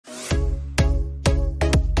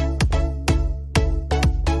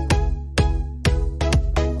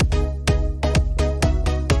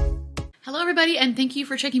everybody, and thank you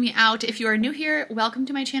for checking me out. If you are new here, welcome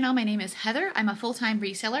to my channel. My name is Heather. I'm a full-time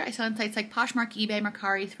reseller. I sell on sites like Poshmark, eBay,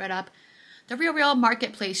 Mercari, ThredUp, The RealReal,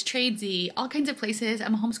 Marketplace, Tradesy, all kinds of places.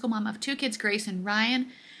 I'm a homeschool mom of 2 kids, Grace and Ryan.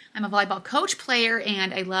 I'm a volleyball coach, player,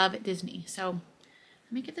 and I love Disney. So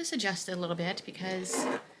let me get this adjusted a little bit because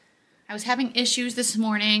I was having issues this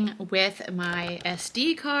morning with my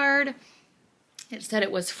SD card. It said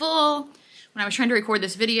it was full when I was trying to record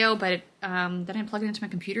this video, but then I plugged it into my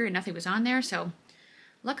computer and nothing was on there. So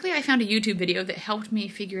luckily I found a YouTube video that helped me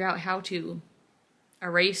figure out how to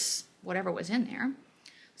erase whatever was in there.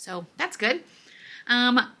 So that's good.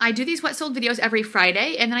 I do these what sold videos every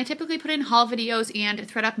Friday, and then I typically put in haul videos and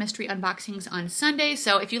ThredUp mystery unboxings on Sunday.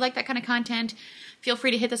 So if you like that kind of content, feel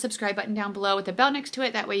free to hit the subscribe button down below with the bell next to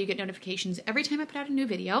it. That way you get notifications every time I put out a new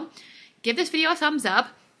video. Give this video a thumbs up.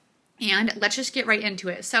 And let's just get right into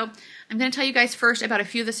it. So I'm going to tell you guys first about a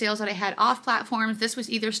few of the sales that I had off platforms. This was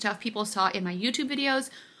either stuff people saw in my YouTube videos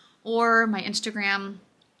or my Instagram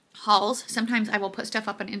hauls. Sometimes I will put stuff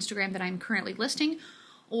up on Instagram that I'm currently listing,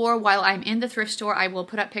 or while I'm in the thrift store, I will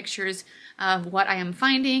put up pictures of what I am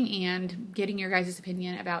finding and getting your guys'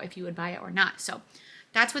 opinion about if you would buy it or not. So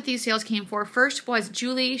that's what these sales came for. First was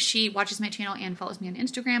Julie. She watches my channel and follows me on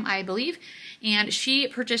Instagram, I believe. And she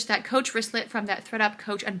purchased that Coach wristlet from that ThredUp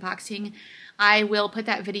Coach unboxing. I will put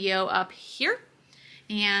that video up here,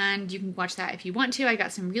 and you can watch that if you want to. I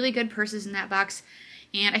got some really good purses in that box.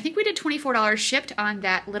 And I think we did $24 shipped on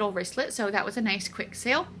that little wristlet, so that was a nice quick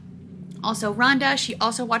sale. Also, Rhonda, she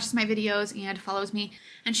also watches my videos and follows me.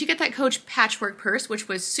 And she got that Coach patchwork purse, which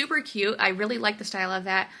was super cute. I really like the style of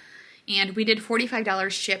that. And we did $45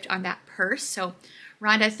 shipped on that purse. So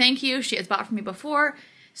Rhonda, thank you. She has bought from me before,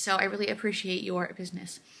 so I really appreciate your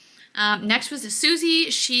business. Next was Susie.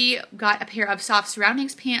 She got a pair of soft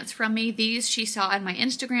surroundings pants from me. These she saw on my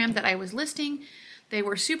Instagram that I was listing. They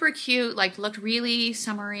were super cute, like looked really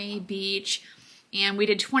summery, beach, and we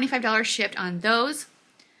did $25 shipped on those.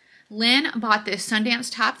 Lynn bought this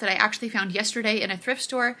Sundance top that I actually found yesterday in a thrift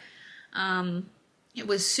store. It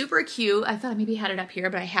was super cute. I thought I maybe had it up here,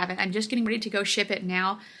 but I haven't. I'm just getting ready to go ship it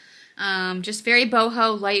now. Just very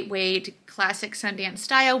boho, lightweight, classic Sundance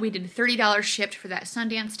style. We did $30 shipped for that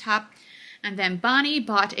Sundance top. And then Bonnie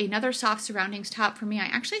bought another soft surroundings top for me. I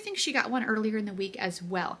actually think she got one earlier in the week as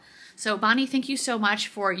well. So Bonnie, thank you so much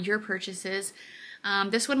for your purchases.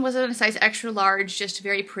 This one was in a size extra large, just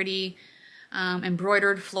very pretty,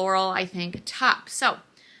 embroidered floral, I think, top. So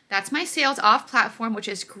that's my sales off platform, which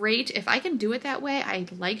is great. If I can do it that way,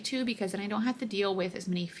 I'd like to, because then I don't have to deal with as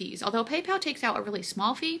many fees. Although PayPal takes out a really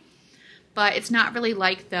small fee, but it's not really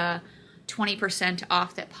like the 20%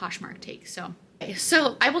 off that Poshmark takes. So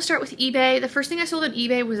I will start with eBay. The first thing I sold on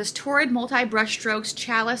eBay was this Torrid multi-brush strokes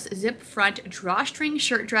chalice zip front drawstring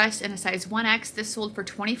shirt dress in a size 1X. This sold for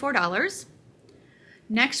 $24.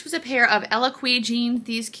 Next was a pair of Eloquii jeans.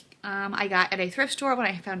 These I got at a thrift store when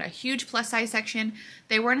I found a huge plus size section.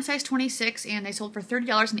 They were in a size 26 and they sold for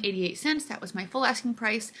 $30.88. That was my full asking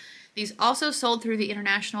price. These also sold through the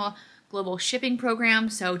International Global Shipping Program,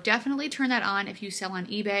 so definitely turn that on if you sell on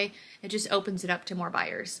eBay. It just opens it up to more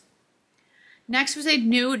buyers. Next was a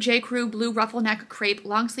new J. Crew blue ruffle neck crepe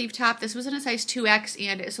long sleeve top. This was in a size 2X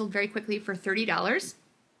and it sold very quickly for $30.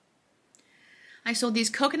 I sold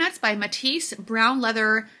these Coconuts by Matisse brown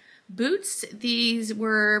leather boots. These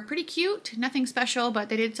were pretty cute, nothing special, but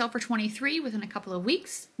they did sell for $23 within a couple of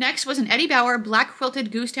weeks. Next was an Eddie Bauer black quilted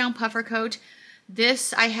goose down puffer coat.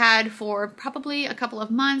 This I had for probably a couple of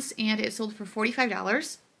months and it sold for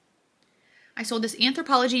 $45. I sold this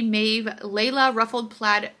Anthropologie Maeve Layla ruffled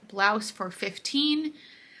plaid blouse for $15.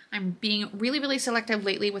 I'm being really, really selective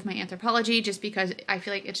lately with my Anthropologie just because I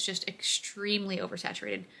feel like it's just extremely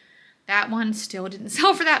oversaturated. That one still didn't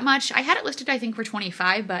sell for that much. I had it listed, I think, for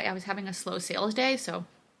 $25, but I was having a slow sales day, so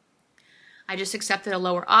I just accepted a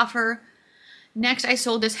lower offer. Next, I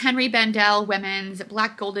sold this Henry Bendel women's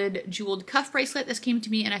black golded jeweled cuff bracelet. This came to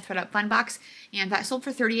me in a ThredUp fun box, and that sold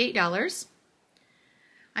for $38.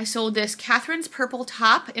 I sold this Catherine's purple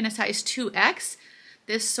top in a size 2X.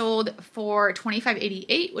 This sold for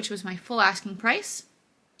 $25.88, which was my full asking price.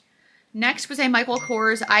 Next was a Michael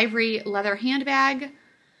Kors ivory leather handbag.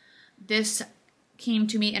 This came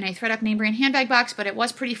to me in a ThredUp name brand handbag box, but it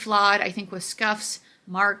was pretty flawed, I think with scuffs,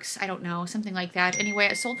 marks, I don't know, something like that. Anyway,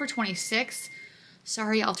 it sold for $26.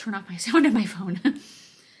 Sorry, I'll turn off my sound on my phone.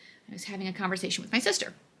 I was having a conversation with my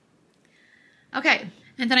sister. Okay,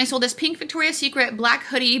 and then I sold this pink Victoria's Secret black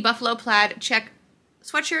hoodie buffalo plaid check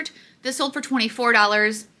sweatshirt. This sold for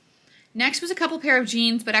 $24. Next was a couple pair of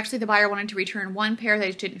jeans, but actually the buyer wanted to return one pair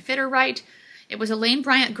that didn't fit her right. It was a Lane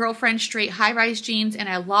Bryant girlfriend straight high-rise jeans and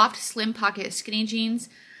a Loft slim pocket skinny jeans.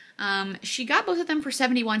 She got both of them for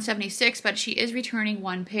 $71.76, but she is returning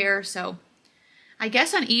one pair. So I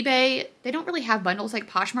guess on eBay, they don't really have bundles like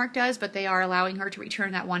Poshmark does, but they are allowing her to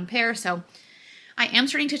return that one pair. So I am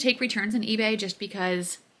starting to take returns on eBay just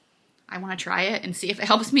because I want to try it and see if it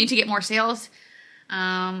helps me to get more sales.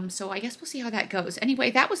 So I guess we'll see how that goes.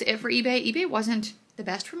 Anyway, that was it for eBay. eBay wasn't the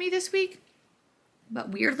best for me this week, but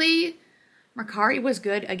weirdly, Mercari was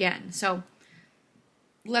good again. So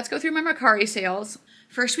let's go through my Mercari sales.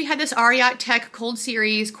 First, we had this Ariat Tech Cold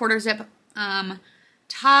Series quarter zip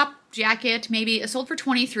top jacket, maybe. It sold for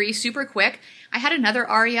 $23, super quick. I had another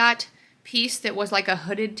Ariat piece that was like a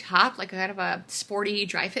hooded top, like kind of a sporty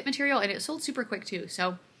dry fit material, and it sold super quick too.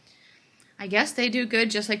 So I guess they do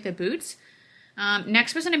good just like the boots.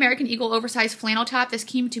 Next was an American Eagle oversized flannel top. This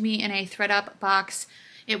came to me in a thread-up box.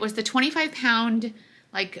 It was the 25-pound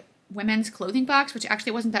like women's clothing box, which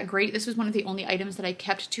actually wasn't that great. This was one of the only items that I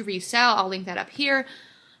kept to resell. I'll link that up here.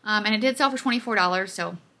 And it did sell for $24,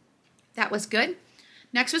 so that was good.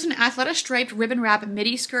 Next was an Athleta striped ribbon wrap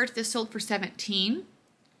midi skirt. This sold for $17.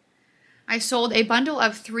 I sold a bundle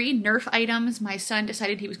of 3 Nerf items. My son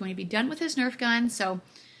decided he was going to be done with his Nerf gun, so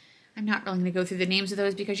I'm not really going to go through the names of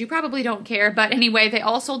those because you probably don't care. But anyway, they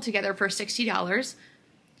all sold together for $60.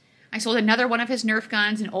 I sold another one of his Nerf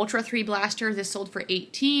guns, an Ultra 3 blaster. This sold for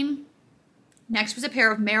 $18. Next was a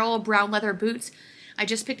pair of Merrill brown leather boots. I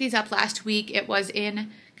just picked these up last week. It was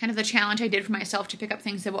in kind of the challenge I did for myself to pick up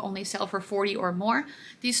things that will only sell for $40 or more.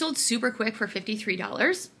 These sold super quick for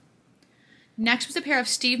 $53. Next was a pair of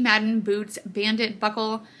Steve Madden boots, bandit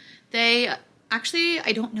buckle. They actually,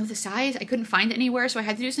 I don't know the size. I couldn't find it anywhere, so I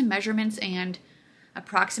had to do some measurements and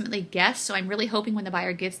approximately guess. So I'm really hoping when the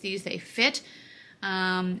buyer gets these, they fit.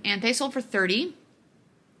 And they sold for $30.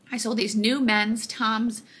 I sold these new men's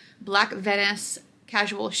Tom's Black Venice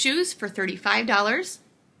casual shoes for $35.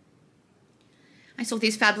 I sold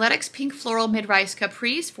these Fabletics pink floral mid-rise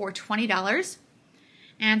capris for $20.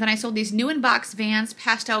 And then I sold these new in-box Vans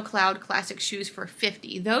Pastel Cloud classic shoes for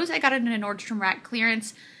 $50. Those I got in a Nordstrom Rack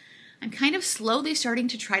clearance. I'm kind of slowly starting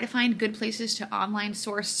to try to find good places to online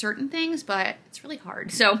source certain things, but it's really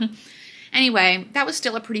hard. So anyway, that was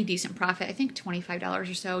still a pretty decent profit. I think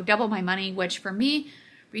 $25 or so, double my money, which for me,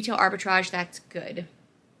 retail arbitrage, that's good.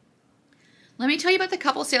 Let me tell you about the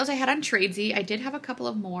couple sales I had on Tradesy. I did have a couple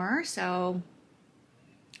of more, so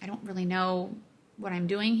I don't really know what I'm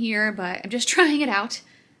doing here, but I'm just trying it out.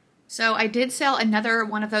 So I did sell another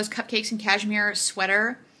one of those cupcakes and cashmere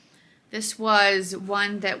sweater. This was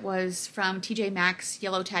one that was from TJ Maxx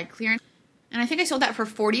yellow tag clearance. And I think I sold that for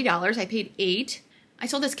 $40. I paid $8. I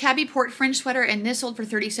sold this Cabby Port fringe sweater, and this sold for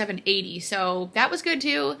 $37.80. So that was good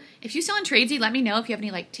too. If you sell on Tradesy, let me know if you have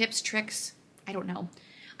any like tips, tricks. I don't know.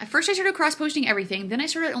 At first I started cross-posting everything. Then I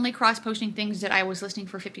started only cross-posting things that I was listing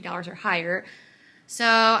for $50 or higher. So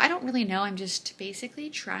I don't really know. I'm just basically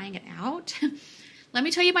trying it out. Let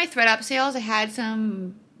me tell you my thread-up sales. I had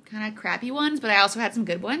some kind of crappy ones, but I also had some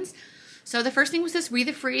good ones. So the first thing was this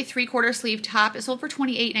Breathe Free 3/4 sleeve top. It sold for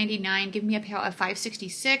 $28.99, giving me a payout of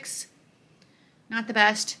 $5.66. Not the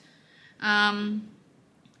best.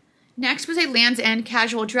 Next was a Land's End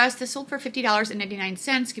casual dress. This sold for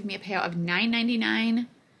 $50.99, giving me a payout of $9.99.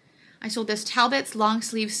 I sold this Talbot's long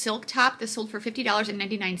sleeve silk top. This sold for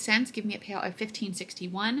 $50.99, giving me a payout of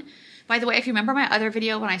 $15.61. By the way, if you remember my other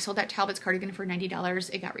video when I sold that Talbot's cardigan for $90,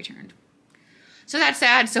 it got returned. So that's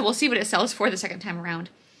sad. So we'll see what it sells for the second time around.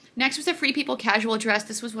 Next was a Free People casual dress.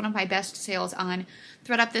 This was one of my best sales on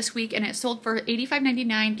thredUP this week, and it sold for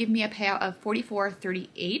 $85.99, giving me a payout of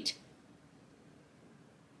 $44.38.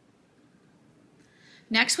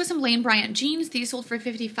 Next was some Lane Bryant jeans. These sold for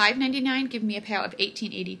 $55.99, giving me a payout of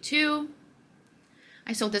 $18.82.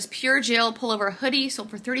 I sold this Pure Jill pullover hoodie, sold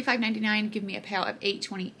for $35.99, giving me a payout of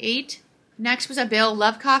 $8.28. Next was a Bill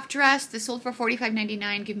Lovecoff dress. This sold for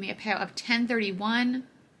 $45.99, giving me a payout of $10.31.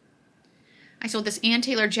 I sold this Ann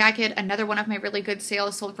Taylor jacket, another one of my really good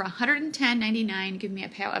sales, sold for $110.99, giving me a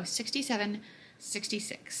payout of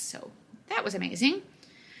 $67.66. So that was amazing.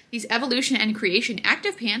 These Evolution and Creation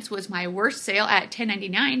active pants was my worst sale at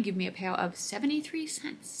 $10.99, giving me a payout of 73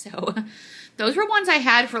 cents. So those were ones I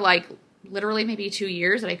had for like literally maybe 2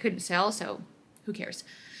 years that I couldn't sell, so who cares.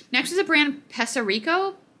 Next is a brand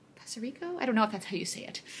Pesarico. Pesarico? I don't know if that's how you say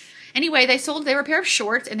it. Anyway, they were a pair of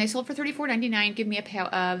shorts, and they sold for $34.99, giving me a payout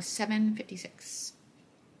of $7.56.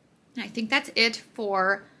 And I think that's it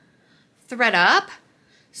for thredUP.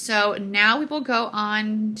 So now we will go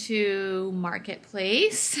on to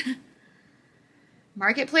Marketplace.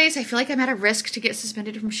 Marketplace, I feel like I'm at a risk to get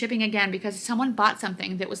suspended from shipping again because someone bought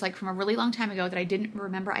something that was like from a really long time ago that I didn't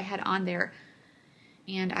remember I had on there.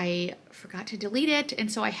 And I forgot to delete it, and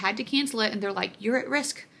so I had to cancel it, and they're like, you're at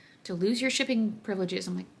risk to lose your shipping privileges.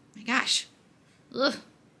 I'm like, my gosh, ugh,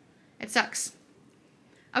 it sucks.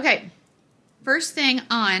 Okay, first thing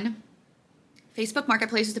on Facebook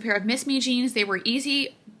Marketplace is a pair of Miss Me jeans. They were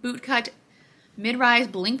easy bootcut mid-rise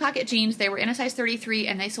bling pocket jeans. They were in a size 33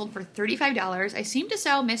 and they sold for $35. I seem to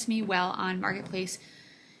sell Miss Me well on Marketplace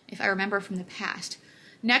if I remember from the past.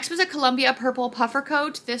 Next was a Columbia purple puffer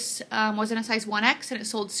coat. This was in a size 1X and it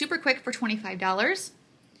sold super quick for $25.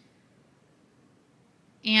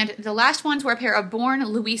 And the last ones were a pair of Born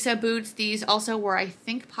Louisa boots. These also were, I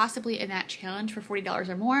think, possibly in that challenge for $40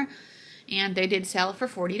 or more. And they did sell for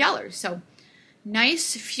 $40. So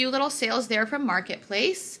nice few little sales there from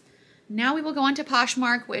Marketplace. Now we will go on to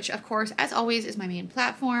Poshmark, which, of course, as always, is my main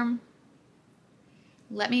platform.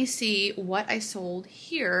 Let me see what I sold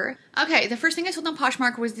here. Okay, the first thing I sold on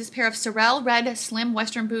Poshmark was this pair of Sorel red slim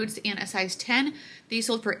Western boots in a size 10. These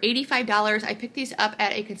sold for $85. I picked these up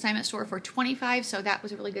at a consignment store for $25, so that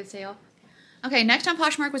was a really good sale. Okay, next on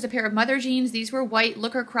Poshmark was a pair of mother jeans. These were white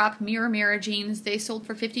Looker Crop Mirror jeans. They sold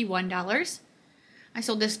for $51. I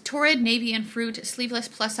sold this Torrid Navy and Fruit sleeveless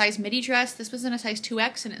plus size midi dress. This was in a size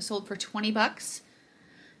 2X and it sold for $20.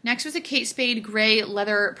 Next was a Kate Spade gray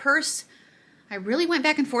leather purse. I really went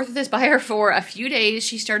back and forth with this buyer for a few days.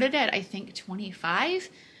 She started at, I think, $25,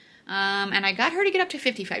 and I got her to get up to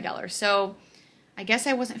 $55. So I guess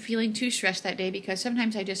I wasn't feeling too stressed that day because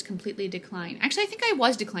sometimes I just completely decline. Actually, I think I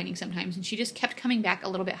was declining sometimes, and she just kept coming back a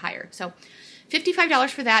little bit higher. So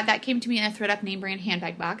 $55 for that. That came to me in a ThredUp name brand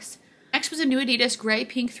handbag box. Next was a new Adidas gray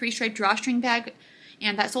pink 3-stripe drawstring bag,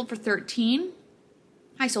 and that sold for $13.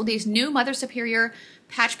 I sold these new Mother Superior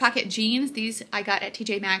patch pocket jeans. These I got at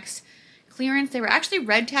TJ Maxx clearance. They were actually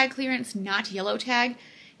red tag clearance, not yellow tag,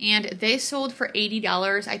 and they sold for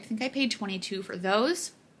 $80. I think I paid $22 for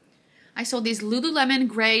those. I sold these Lululemon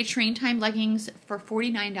gray train time leggings for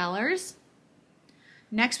 $49.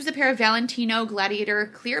 Next was a pair of Valentino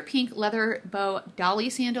Gladiator clear pink leather bow dolly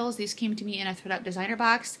sandals. These came to me in a ThredUp designer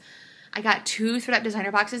box. I got 2 ThredUp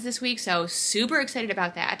designer boxes this week, so super excited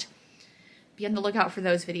about that. Be on the lookout for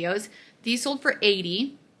those videos. These sold for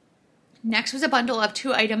 $80. Next was a bundle of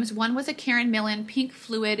 2 items. One was a Karen Millen pink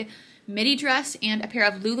fluid midi dress and a pair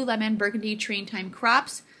of Lululemon burgundy train time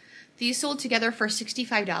crops. These sold together for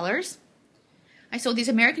 $65. I sold these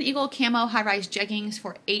American Eagle camo high-rise jeggings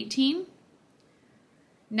for $18.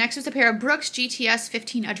 Next was a pair of Brooks GTS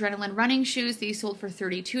 15 Adrenaline running shoes. These sold for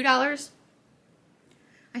 $32.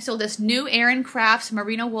 I sold this new Aaron Crafts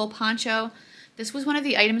merino wool poncho. This was one of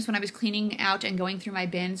the items when I was cleaning out and going through my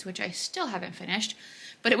bins, which I still haven't finished.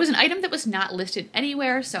 But it was an item that was not listed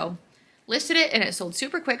anywhere, so listed it and it sold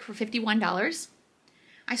super quick for $51.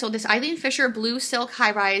 I sold this Eileen Fisher blue silk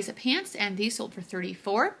high-rise pants, and these sold for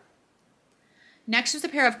 $34. Next was a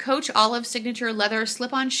pair of Coach Olive signature leather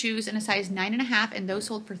slip-on shoes in a size 9.5, and those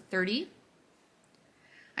sold for $30.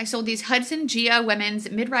 I sold these Hudson Gia women's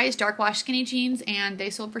mid-rise dark wash skinny jeans, and they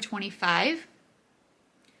sold for $25.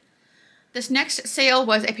 This next sale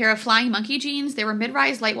was a pair of Flying Monkey jeans. They were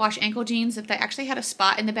mid-rise light wash ankle jeans that actually had a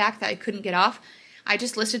spot in the back that I couldn't get off. I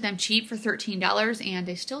just listed them cheap for $13, and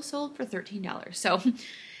they still sold for $13. So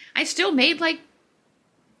I still made like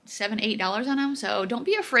 $7, $8 on them. So don't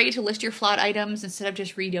be afraid to list your flawed items instead of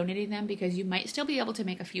just redonating them, because you might still be able to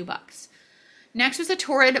make a few bucks. Next was a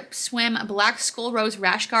Torrid Swim black skull rose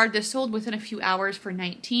rash guard. This sold within a few hours for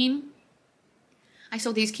 $19. I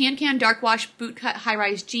sold these Can dark wash bootcut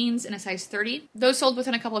high-rise jeans in a size 30. Those sold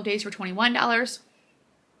within a couple of days for $21.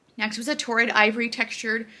 Next was a Torrid ivory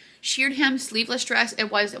textured sheared hem sleeveless dress. It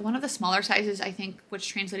was one of the smaller sizes, I think, which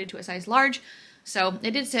translated to a size large. So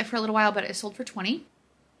it did sit for a little while, but it sold for $20.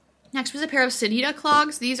 Next was a pair of Sanita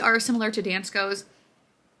clogs. These are similar to Dansko's.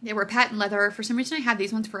 They were patent leather. For some reason, I had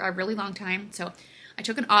these ones for a really long time, so I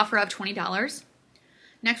took an offer of $20.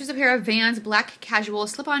 Next was a pair of Vans black casual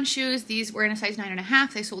slip-on shoes. These were in a size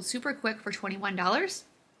 9.5. They sold super quick for $21.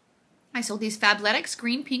 I sold these Fabletics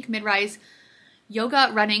green pink mid-rise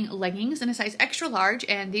yoga running leggings in a size extra large,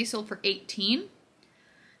 and these sold for $18.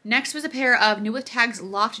 Next was a pair of New With Tags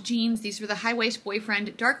loft jeans. These were the high-waist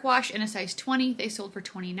boyfriend dark wash in a size 20. They sold for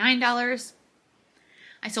 $29.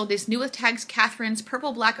 I sold this New With Tags Catherine's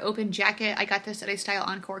purple black open jacket. I got this at a Style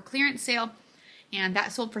Encore clearance sale, and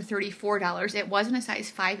that sold for $34. It was in a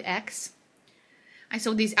size 5X. I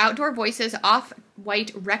sold these Outdoor Voices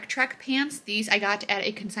off-white Rec Trek pants. These I got at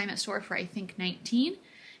a consignment store for, I think, $19,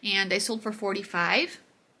 and they sold for $45.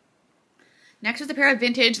 Next was a pair of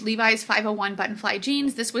vintage Levi's 501 button-fly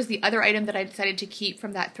jeans. This was the other item that I decided to keep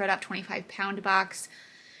from that ThredUp 25-pound box,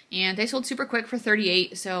 and they sold super quick for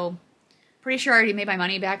 $38, so pretty sure I already made my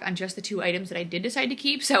money back on just the 2 items that I did decide to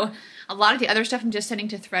keep, so a lot of the other stuff I'm just sending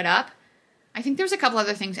to ThredUp. I think there's a couple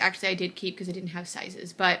other things actually I did keep because I didn't have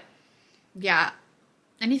sizes, but yeah,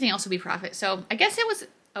 anything else would be profit. So I guess it was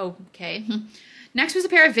okay. Next was a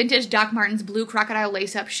pair of vintage Doc Martens blue crocodile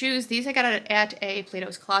lace-up shoes. These I got at a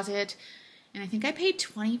Plato's Closet, and I think I paid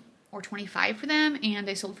 $20 or $25 for them, and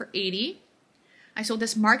they sold for $80. I sold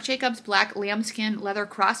this Marc Jacobs black lambskin leather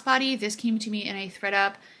crossbody. This came to me in a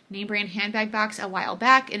thread-up name brand handbag box a while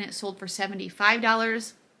back, and it sold for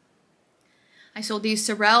 $75. I sold these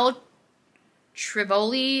Sorel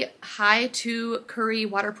Trivoli high to curry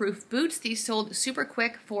waterproof boots. These sold super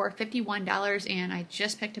quick for $51, and I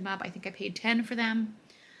just picked them up. I think I paid $10 for them.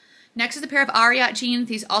 Next is a pair of Ariat jeans.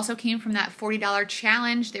 These also came from that $40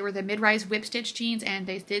 challenge. They were the mid-rise whip stitch jeans, and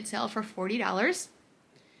they did sell for $40.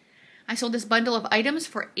 I sold this bundle of items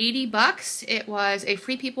for $80. It was a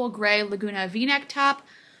Free People gray Laguna v-neck top,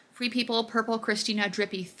 Free People purple Christina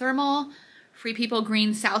drippy thermal, Free People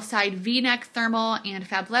green Southside v-neck thermal, and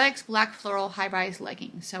Fabletics black floral high-rise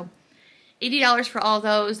leggings. So $80 for all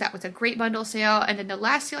those. That was a great bundle sale. And then the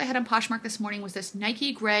last sale I had on Poshmark this morning was this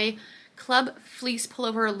Nike gray club fleece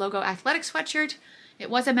pullover logo athletic sweatshirt. It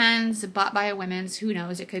was a men's, bought by a women's. Who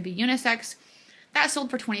knows? It could be unisex. That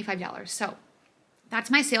sold for $25. So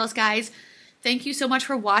that's my sales, guys. Thank you so much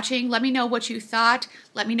for watching. Let me know what you thought.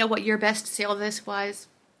 Let me know what your best sale this was.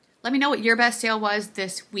 Let me know what your best sale was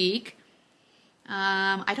this week.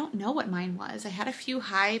 I don't know what mine was. I had a few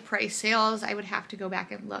high price sales. I would have to go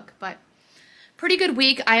back and look, but pretty good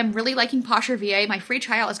week. I am really liking Posher VA. My free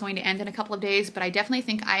trial is going to end in a couple of days, but I definitely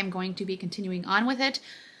think I am going to be continuing on with it.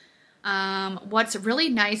 What's really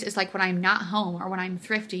nice is like when I'm not home or when I'm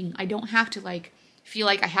thrifting, I don't have to like feel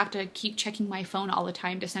like I have to keep checking my phone all the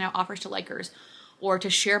time to send out offers to likers or to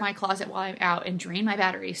share my closet while I'm out and drain my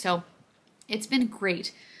battery. So it's been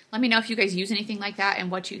great. Let me know if you guys use anything like that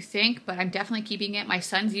and what you think, but I'm definitely keeping it. My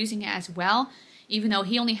son's using it as well, even though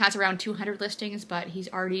he only has around 200 listings, but he's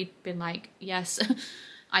already been like, yes,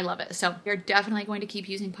 I love it. So we're definitely going to keep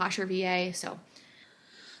using Posher VA. So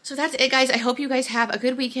that's it, guys. I hope you guys have a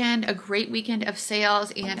good weekend, a great weekend of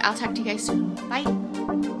sales, and I'll talk to you guys soon.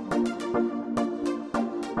 Bye.